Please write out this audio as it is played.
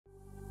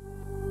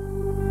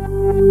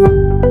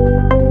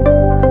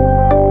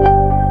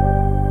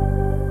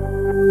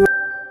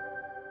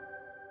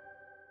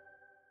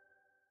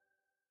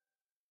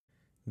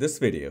This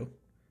video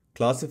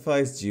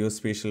classifies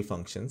geospatial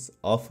functions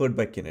offered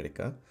by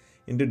Kinetica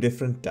into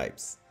different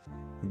types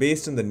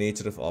based on the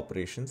nature of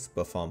operations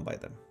performed by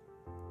them.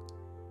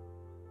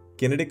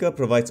 Kinetica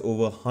provides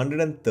over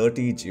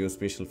 130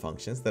 geospatial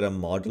functions that are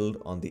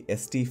modeled on the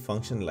ST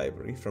function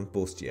library from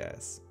POST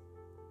GIS.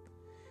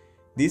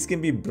 These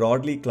can be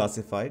broadly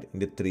classified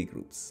into three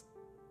groups.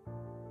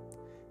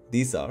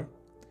 These are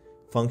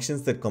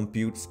functions that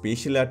compute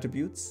spatial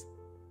attributes,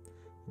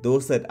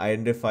 those that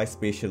identify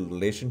spatial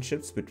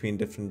relationships between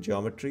different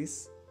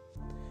geometries,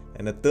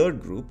 and a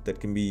third group that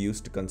can be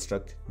used to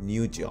construct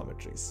new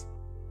geometries.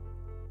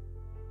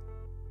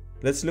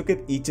 Let's look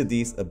at each of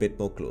these a bit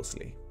more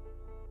closely.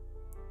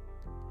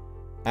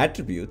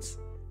 Attributes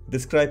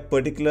describe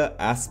particular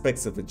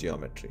aspects of a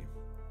geometry.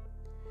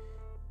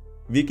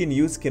 We can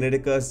use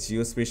Kinetica's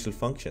geospatial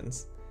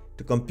functions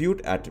to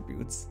compute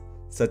attributes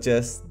such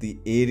as the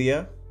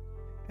area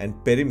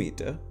and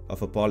perimeter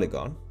of a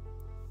polygon,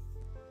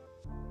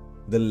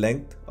 the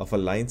length of a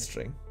line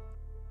string,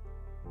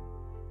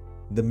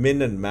 the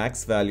min and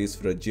max values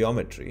for a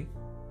geometry,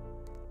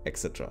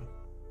 etc.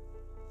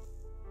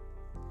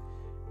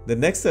 The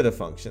next set of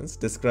functions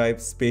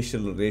describes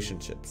spatial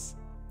relationships.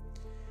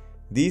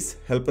 These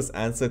help us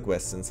answer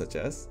questions such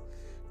as,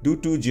 do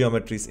two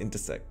geometries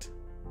intersect?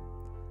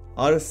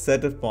 Are a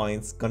set of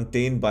points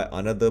contained by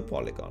another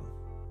polygon?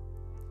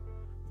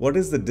 What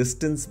is the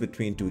distance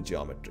between two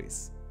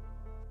geometries?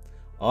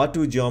 Are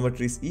two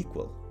geometries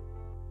equal?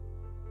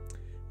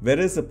 Where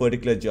is a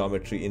particular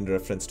geometry in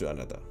reference to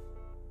another?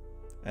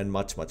 And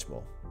much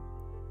more.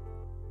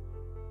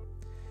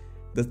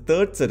 The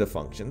third set of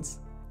functions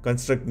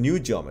construct new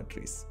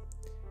geometries,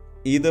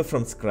 either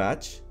from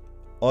scratch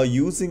or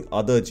using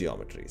other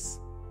geometries.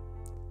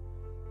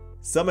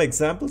 Some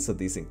examples of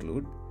these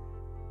include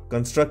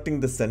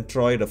constructing the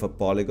centroid of a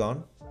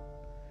polygon,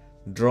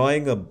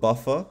 drawing a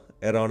buffer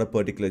around a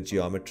particular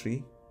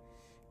geometry,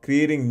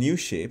 creating new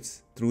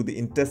shapes through the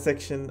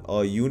intersection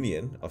or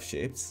union of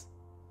shapes,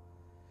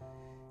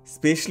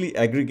 spatially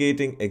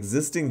aggregating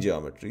existing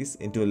geometries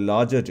into a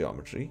larger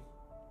geometry,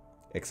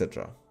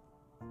 etc.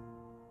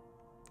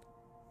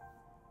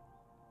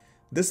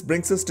 This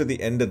brings us to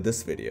the end of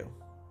this video.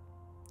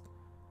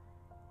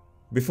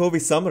 Before we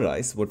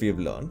summarize what we have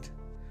learned,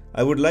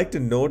 I would like to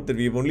note that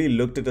we've only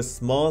looked at a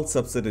small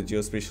subset of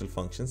geospatial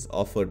functions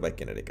offered by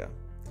Kinetica.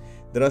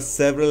 There are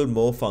several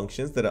more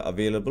functions that are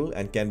available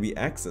and can be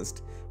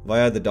accessed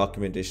via the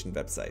documentation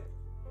website.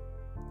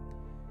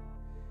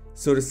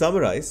 So to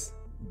summarize,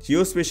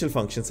 geospatial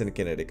functions in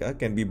Kinetica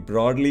can be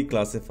broadly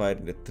classified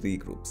into three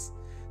groups.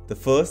 The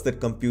first that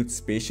computes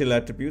spatial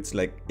attributes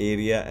like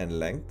area and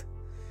length.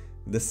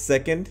 The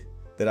second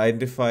that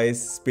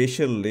identifies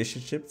spatial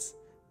relationships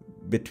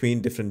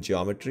between different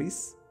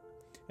geometries.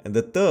 And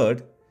the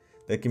third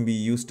that can be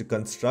used to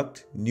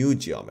construct new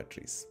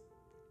geometries.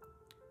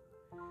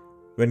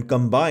 When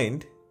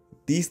combined,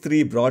 these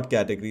three broad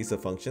categories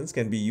of functions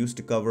can be used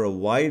to cover a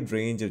wide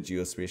range of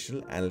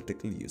geospatial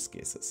analytical use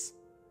cases.